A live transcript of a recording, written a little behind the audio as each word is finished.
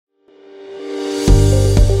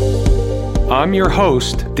I'm your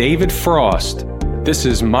host, David Frost. This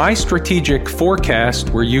is my strategic forecast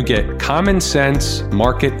where you get common sense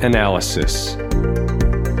market analysis.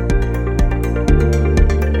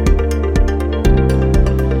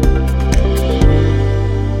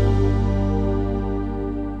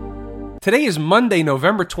 Today is Monday,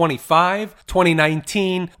 November 25,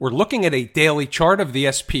 2019. We're looking at a daily chart of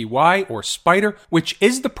the SPY or SPDR, which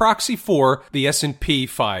is the proxy for the S&P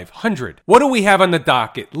 500. What do we have on the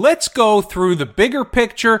docket? Let's go through the bigger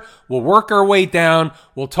picture. We'll work our way down.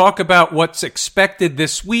 We'll talk about what's expected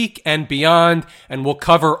this week and beyond, and we'll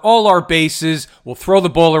cover all our bases. We'll throw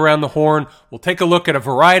the ball around the horn. We'll take a look at a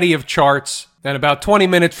variety of charts. And about 20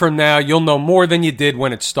 minutes from now, you'll know more than you did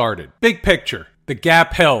when it started. Big picture. The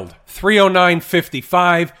gap held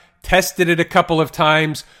 309.55, tested it a couple of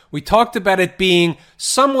times. We talked about it being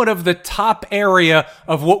somewhat of the top area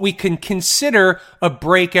of what we can consider a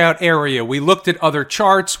breakout area. We looked at other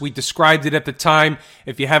charts. We described it at the time.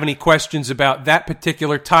 If you have any questions about that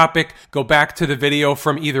particular topic, go back to the video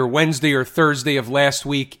from either Wednesday or Thursday of last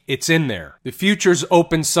week. It's in there. The futures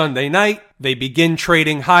open Sunday night. They begin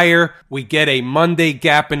trading higher. We get a Monday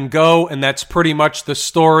gap and go, and that's pretty much the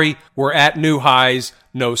story. We're at new highs.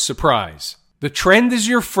 No surprise. The trend is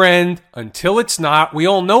your friend until it's not. We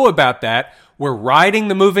all know about that. We're riding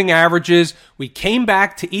the moving averages. We came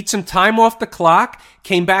back to eat some time off the clock,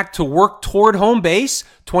 came back to work toward home base,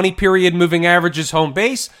 20-period moving averages home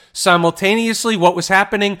base. Simultaneously, what was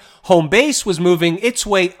happening? Home base was moving its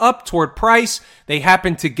way up toward price. They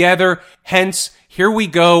happened together. Hence, here we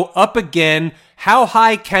go, up again. How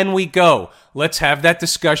high can we go? Let's have that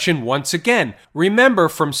discussion once again. Remember,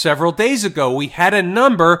 from several days ago, we had a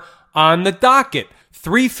number on the docket,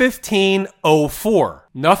 315.04.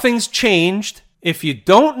 Nothing's changed. If you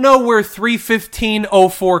don't know where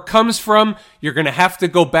 315.04 comes from, you're going to have to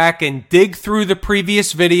go back and dig through the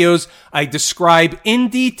previous videos. I describe in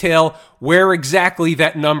detail where exactly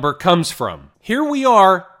that number comes from. Here we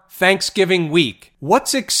are, Thanksgiving week.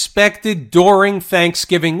 What's expected during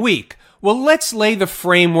Thanksgiving week? Well, let's lay the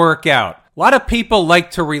framework out. A lot of people like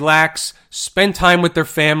to relax, spend time with their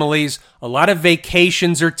families. A lot of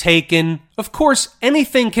vacations are taken. Of course,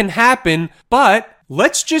 anything can happen, but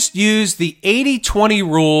let's just use the 80-20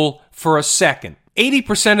 rule for a second.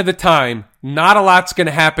 80% of the time, not a lot's going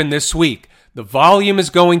to happen this week. The volume is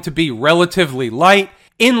going to be relatively light.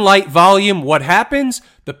 In light volume, what happens?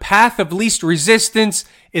 The path of least resistance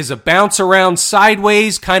is a bounce around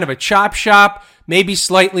sideways, kind of a chop shop, maybe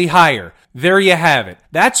slightly higher. There you have it.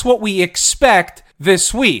 That's what we expect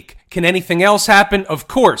this week. Can anything else happen? Of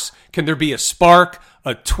course. Can there be a spark,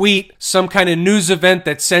 a tweet, some kind of news event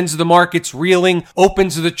that sends the markets reeling,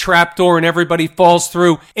 opens the trapdoor, and everybody falls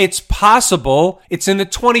through? It's possible. It's in the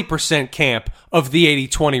 20% camp of the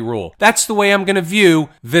 80-20 rule. That's the way I'm going to view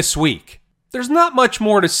this week. There's not much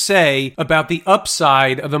more to say about the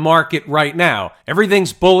upside of the market right now.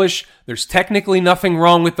 Everything's bullish. There's technically nothing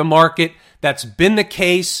wrong with the market. That's been the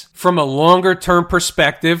case from a longer-term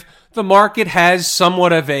perspective. The market has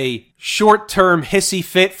somewhat of a short-term hissy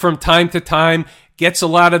fit from time to time, gets a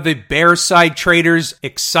lot of the bear side traders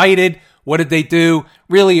excited. What did they do?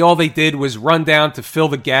 Really, all they did was run down to fill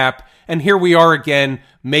the gap, and here we are again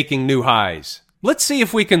making new highs. Let's see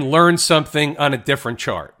if we can learn something on a different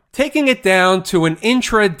chart. Taking it down to an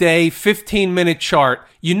intraday 15-minute chart,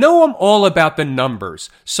 you know I'm all about the numbers.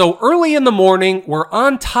 So early in the morning, we're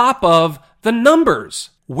on top of the numbers.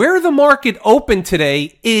 Where the market opened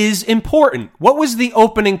today is important. What was the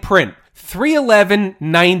opening print?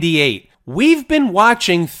 311.98. We've been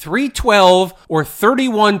watching 312 or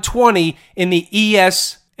 3120 in the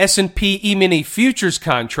S&P E-mini futures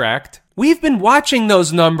contract. We've been watching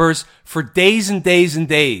those numbers for days and days and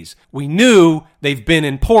days. We knew they've been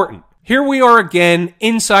important. Here we are again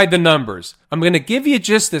inside the numbers. I'm going to give you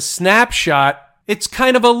just a snapshot. It's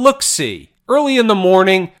kind of a look-see. Early in the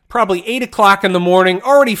morning, probably 8 o'clock in the morning,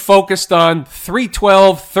 already focused on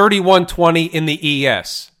 312, 3120 in the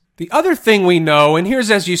ES. The other thing we know, and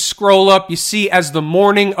here's as you scroll up, you see as the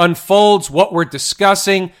morning unfolds what we're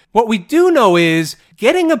discussing. What we do know is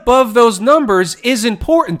getting above those numbers is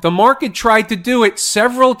important. The market tried to do it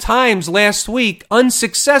several times last week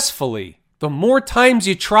unsuccessfully. The more times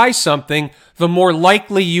you try something, the more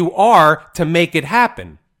likely you are to make it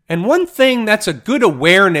happen. And one thing that's a good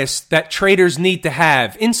awareness that traders need to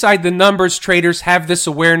have, inside the numbers, traders have this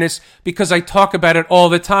awareness because I talk about it all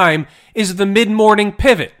the time, is the mid-morning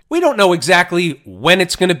pivot. We don't know exactly when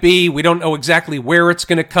it's going to be. We don't know exactly where it's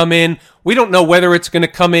going to come in. We don't know whether it's going to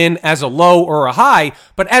come in as a low or a high.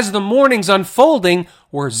 But as the morning's unfolding,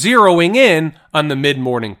 we're zeroing in on the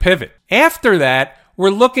mid-morning pivot. After that, we're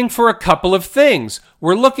looking for a couple of things.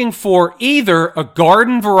 We're looking for either a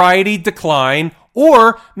garden variety decline,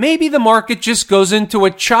 or maybe the market just goes into a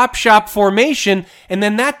chop shop formation, and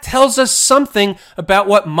then that tells us something about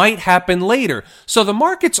what might happen later. So the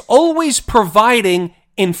market's always providing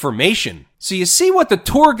information. So you see what the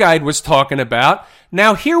tour guide was talking about.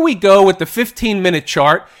 Now here we go with the 15-minute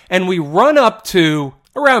chart, and we run up to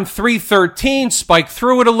around 313, spike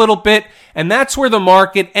through it a little bit, and that's where the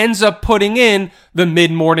market ends up putting in the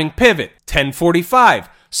mid-morning pivot, 10:45.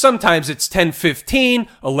 Sometimes it's 10:15,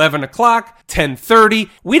 11 o'clock, 10:30.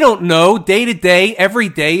 We don't know. Day to day, every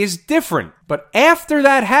day is different. But after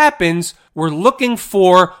that happens, we're looking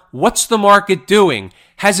for what's the market doing?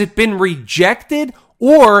 Has it been rejected,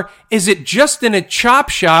 or is it just in a chop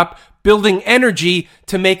shop building energy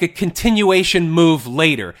to make a continuation move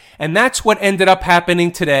later? And that's what ended up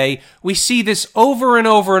happening today. We see this over and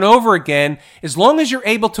over and over again. As long as you're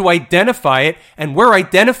able to identify it, and we're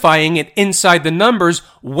identifying it inside the numbers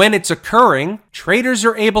when it's occurring, traders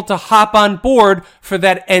are able to hop on board for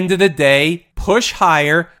that end of the day push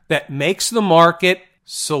higher that makes the market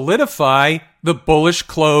solidify the bullish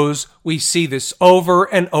close. We see this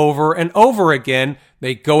over and over and over again.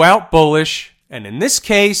 They go out bullish. And in this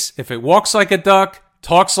case, if it walks like a duck,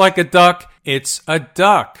 talks like a duck, it's a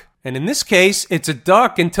duck. And in this case, it's a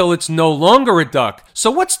duck until it's no longer a duck.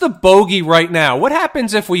 So what's the bogey right now? What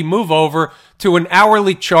happens if we move over to an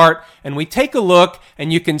hourly chart and we take a look,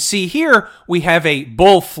 and you can see here we have a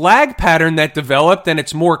bull flag pattern that developed, and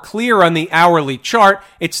it's more clear on the hourly chart.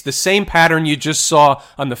 It's the same pattern you just saw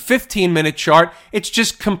on the 15-minute chart. It's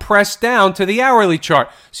just compressed down to the hourly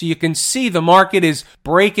chart. So you can see the market is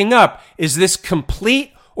breaking up. Is this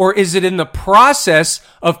complete? Or is it in the process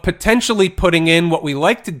of potentially putting in what we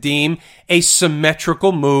like to deem a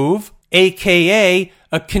symmetrical move, aka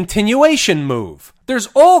a continuation move? There's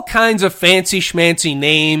all kinds of fancy schmancy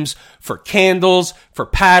names for candles, for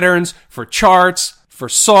patterns, for charts, for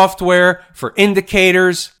software, for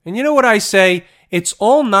indicators. And you know what I say? It's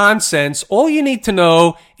all nonsense. All you need to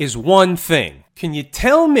know is one thing. Can you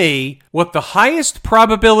tell me what the highest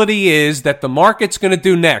probability is that the market's going to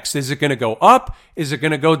do next? Is it going to go up? Is it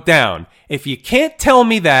going to go down? If you can't tell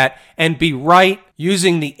me that and be right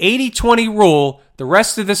using the 80-20 rule, the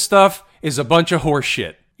rest of the stuff is a bunch of horse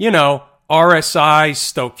shit. You know, RSI,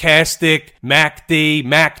 stochastic, MACD,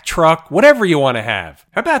 Mac truck, whatever you want to have.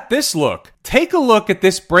 How about this look? Take a look at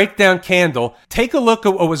this breakdown candle. Take a look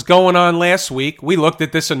at what was going on last week. We looked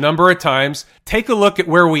at this a number of times. Take a look at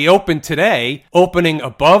where we opened today, opening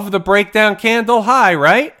above the breakdown candle high,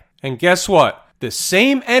 right? And guess what? The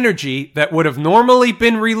same energy that would have normally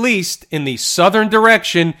been released in the southern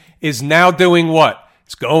direction is now doing what?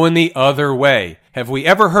 It's going the other way. Have we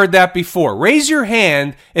ever heard that before? Raise your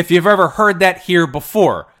hand if you've ever heard that here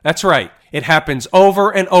before. That's right. It happens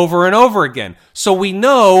over and over and over again. So we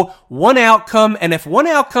know one outcome, and if one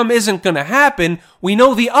outcome isn't going to happen, we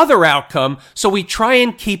know the other outcome, so we try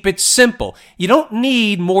and keep it simple. You don't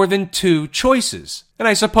need more than two choices. And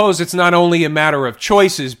I suppose it's not only a matter of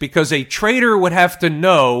choices, because a trader would have to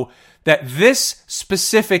know that this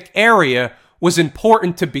specific area was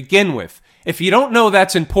important to begin with. If you don't know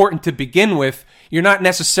that's important to begin with, you're not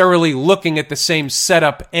necessarily looking at the same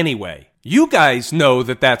setup anyway. You guys know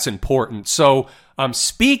that that's important, so I'm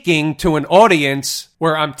speaking to an audience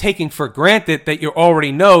where I'm taking for granted that you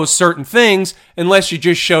already know certain things unless you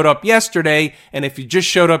just showed up yesterday. And if you just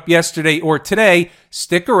showed up yesterday or today,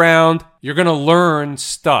 stick around. You're going to learn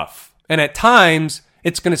stuff. And at times,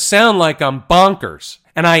 it's going to sound like I'm bonkers.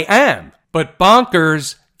 And I am. But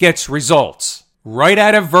bonkers gets results. Right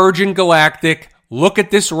out of Virgin Galactic, look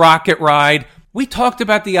at this rocket ride. We talked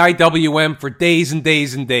about the IWM for days and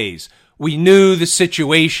days and days. We knew the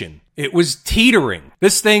situation. It was teetering.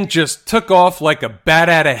 This thing just took off like a bat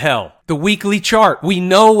out of hell. The weekly chart. We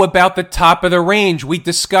know about the top of the range. We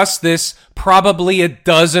discussed this probably a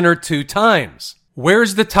dozen or two times.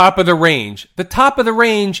 Where's the top of the range? The top of the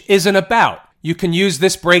range isn't about. You can use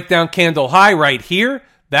this breakdown candle high right here.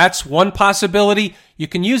 That's one possibility. You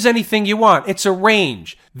can use anything you want. It's a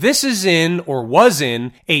range. This is in, or was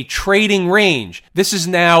in, a trading range. This is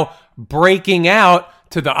now breaking out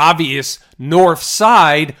to the obvious north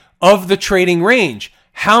side of the trading range.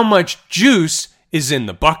 How much juice is in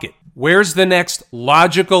the bucket? Where's the next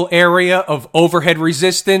logical area of overhead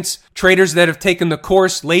resistance? Traders that have taken the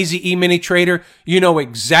course, Lazy E-mini Trader, you know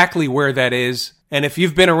exactly where that is. And if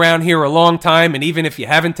you've been around here a long time, and even if you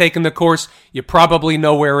haven't taken the course, you probably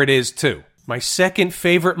know where it is too. My second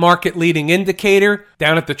favorite market leading indicator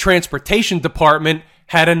down at the transportation department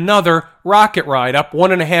had another rocket ride, up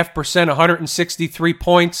 1.5%, 163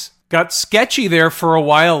 points. Got sketchy there for a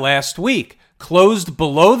while last week. closed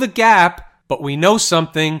below the gap, but we know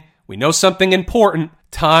something. We know something important.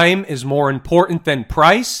 Time is more important than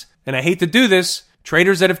price. And I hate to do this.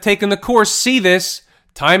 Traders that have taken the course see this.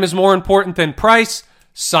 Time is more important than price.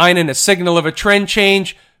 Sign in a signal of a trend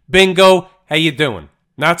change. Bingo. How you doing?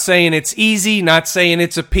 Not saying it's easy. Not saying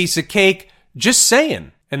it's a piece of cake. Just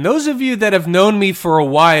saying. And those of you that have known me for a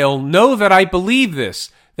while know that I believe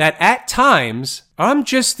this. That at times, I'm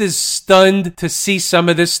just as stunned to see some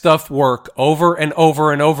of this stuff work over and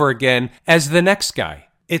over and over again as the next guy.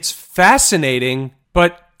 It's fascinating,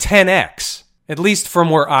 but 10x, at least from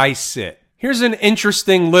where I sit. Here's an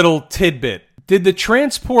interesting little tidbit. Did the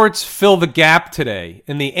transports fill the gap today?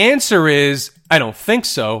 And the answer is, I don't think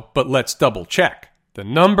so, but let's double check. The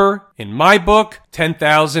number in my book,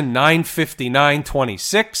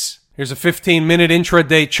 10,959.26. Here's a 15-minute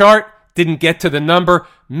intraday chart. Didn't get to the number.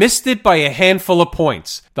 Missed it by a handful of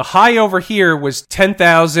points. The high over here was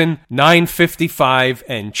 10,955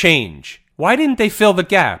 and change. Why didn't they fill the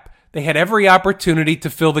gap? They had every opportunity to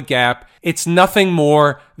fill the gap. It's nothing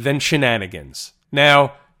more than shenanigans.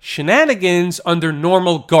 Now, shenanigans under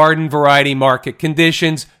normal garden variety market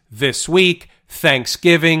conditions this week,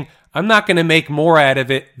 Thanksgiving, I'm not going to make more out of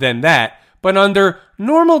it than that. But under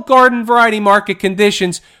normal garden variety market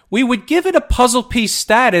conditions, we would give it a puzzle piece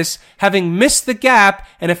status, having missed the gap,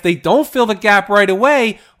 and if they don't fill the gap right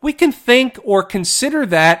away, we can think or consider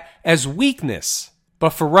that as weakness. But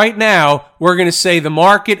for right now, we're going to say the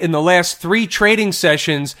market in the last 3 trading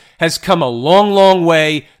sessions has come a long, long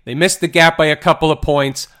way. They missed the gap by a couple of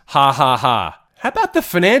points. Ha, ha, ha. How about the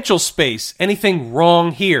financial space? Anything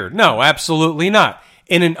wrong here? No, absolutely not.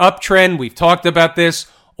 In an uptrend, we've talked about this.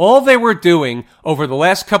 All they were doing over the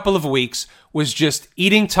last couple of weeks was just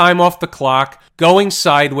eating time off the clock, going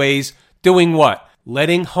sideways, doing what?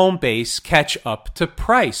 Letting home base catch up to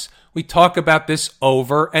price. We talk about this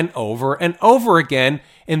over and over and over again,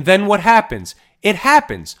 and then what happens? It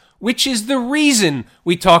happens, which is the reason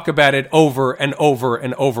we talk about it over and over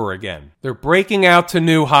and over again. They're breaking out to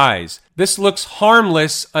new highs. This looks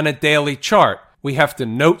harmless on a daily chart. We have to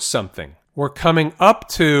note something. We're coming up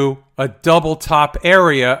to a double top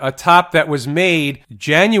area, a top that was made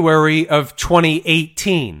January of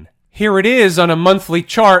 2018. Here it is on a monthly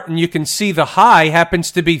chart, and you can see the high happens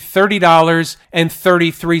to be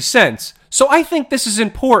 $30.33. So I think this is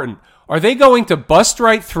important. Are they going to bust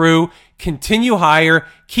right through, continue higher,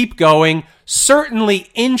 keep going? Certainly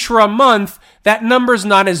intra-month, that number's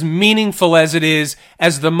not as meaningful as it is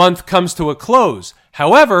as the month comes to a close.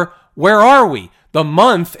 However, where are we? The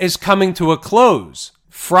month is coming to a close.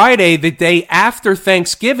 Friday, the day after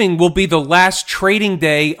Thanksgiving, will be the last trading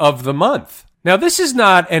day of the month. Now, this is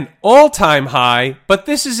not an all-time high, but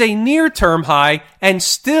this is a near-term high and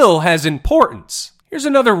still has importance. Here's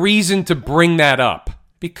another reason to bring that up.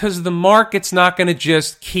 Because the market's not going to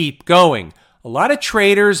just keep going. A lot of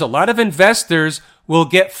traders, a lot of investors will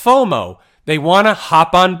get FOMO. They want to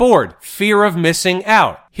hop on board. Fear of missing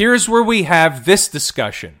out. Here's where we have this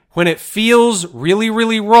discussion. When it feels really,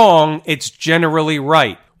 really wrong, it's generally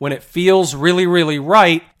right. When it feels really, really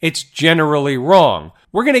right, it's generally wrong.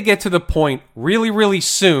 We're going to get to the point really, really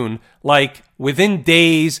soon, like within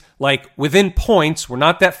days, like within points, we're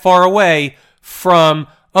not that far away from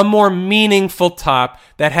a more meaningful top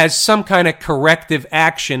that has some kind of corrective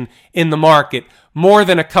action in the market, more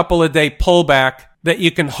than a couple of day pullback that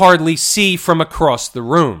you can hardly see from across the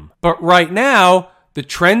room. But right now, the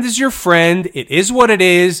trend is your friend. It is what it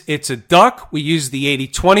is. It's a duck. We use the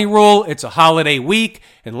 80-20 rule. It's a holiday week.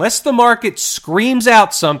 Unless the market screams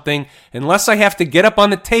out something, unless I have to get up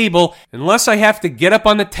on the table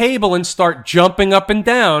and start jumping up and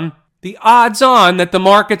down, the odds on that the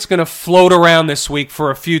market's going to float around this week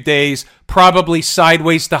for a few days, probably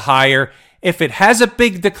sideways to higher. If it has a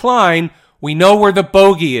big decline, we know where the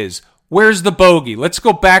bogey is. Where's the bogey? Let's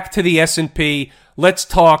go back to the S&P. Let's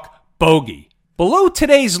talk bogey. Below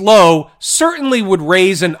today's low certainly would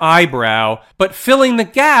raise an eyebrow, but filling the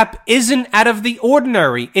gap isn't out of the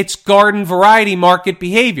ordinary. It's garden variety market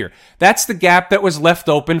behavior. That's the gap that was left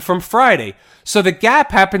open from Friday. So the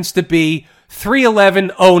gap happens to be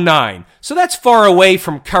 311.09. So that's far away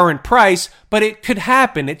from current price, but it could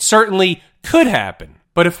happen. It certainly could happen.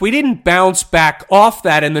 But if we didn't bounce back off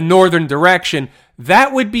that in the northern direction,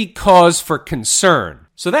 that would be cause for concern.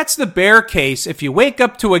 So that's the bear case. If you wake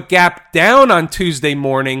up to a gap down on Tuesday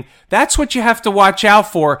morning, that's what you have to watch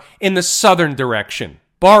out for in the southern direction.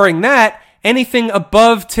 Barring that, anything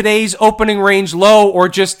above today's opening range low or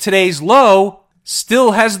just today's low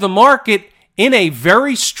still has the market in a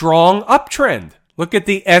very strong uptrend. Look at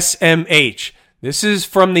the SMH. This is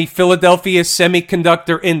from the Philadelphia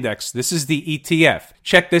Semiconductor Index. This is the ETF.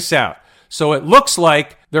 Check this out. So it looks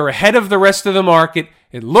like they're ahead of the rest of the market.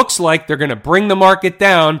 It looks like they're going to bring the market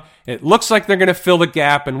down. It looks like they're going to fill the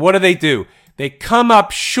gap. And what do? They come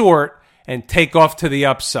up short and take off to the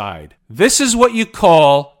upside. This is what you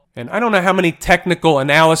call, and I don't know how many technical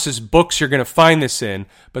analysis books you're going to find this in,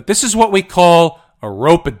 but this is what we call a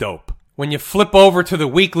rope-a-dope. When you flip over to the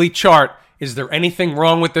weekly chart, is there anything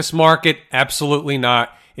wrong with this market? Absolutely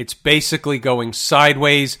not. It's basically going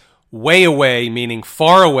sideways, way away, meaning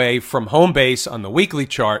far away from home base on the weekly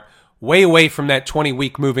chart, way away from that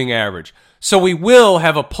 20-week moving average. So we will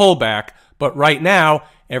have a pullback, but right now,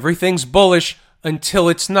 everything's bullish until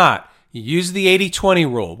it's not. You use the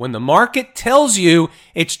 80-20 rule. When the market tells you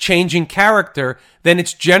it's changing character, then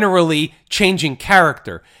it's generally changing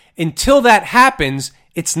character. Until that happens,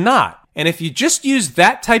 it's not. And if you just use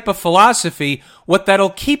that type of philosophy, what that'll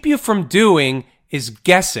keep you from doing is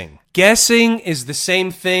guessing. Guessing is the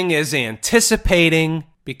same thing as anticipating,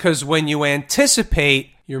 because when you anticipate,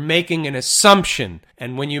 you're making an assumption.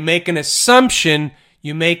 And when you make an assumption,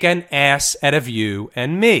 you make an ass out of you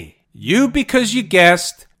and me. You because you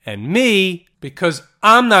guessed, and me because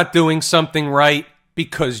I'm not doing something right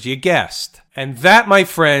because you guessed. And that, my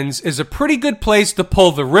friends, is a pretty good place to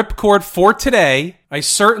pull the ripcord for today. I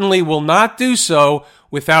certainly will not do so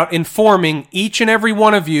without informing each and every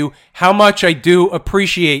one of you how much I do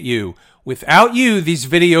appreciate you. Without you, these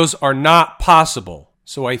videos are not possible.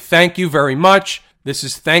 So I thank you very much. This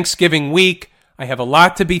is Thanksgiving week. I have a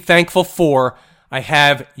lot to be thankful for. I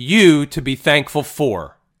have you to be thankful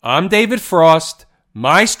for. I'm David Frost,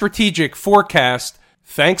 My Strategic Forecast.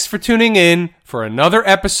 Thanks for tuning in for another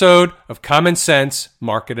episode of Common Sense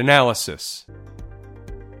Market Analysis.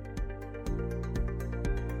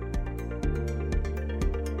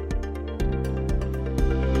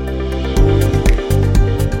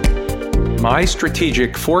 My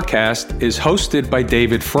Strategic Forecast is hosted by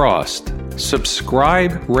David Frost.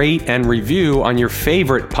 Subscribe, rate, and review on your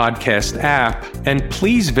favorite podcast app, and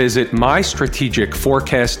please visit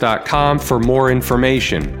mystrategicforecast.com for more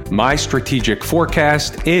information. My Strategic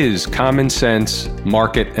Forecast is common sense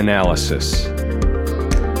market analysis.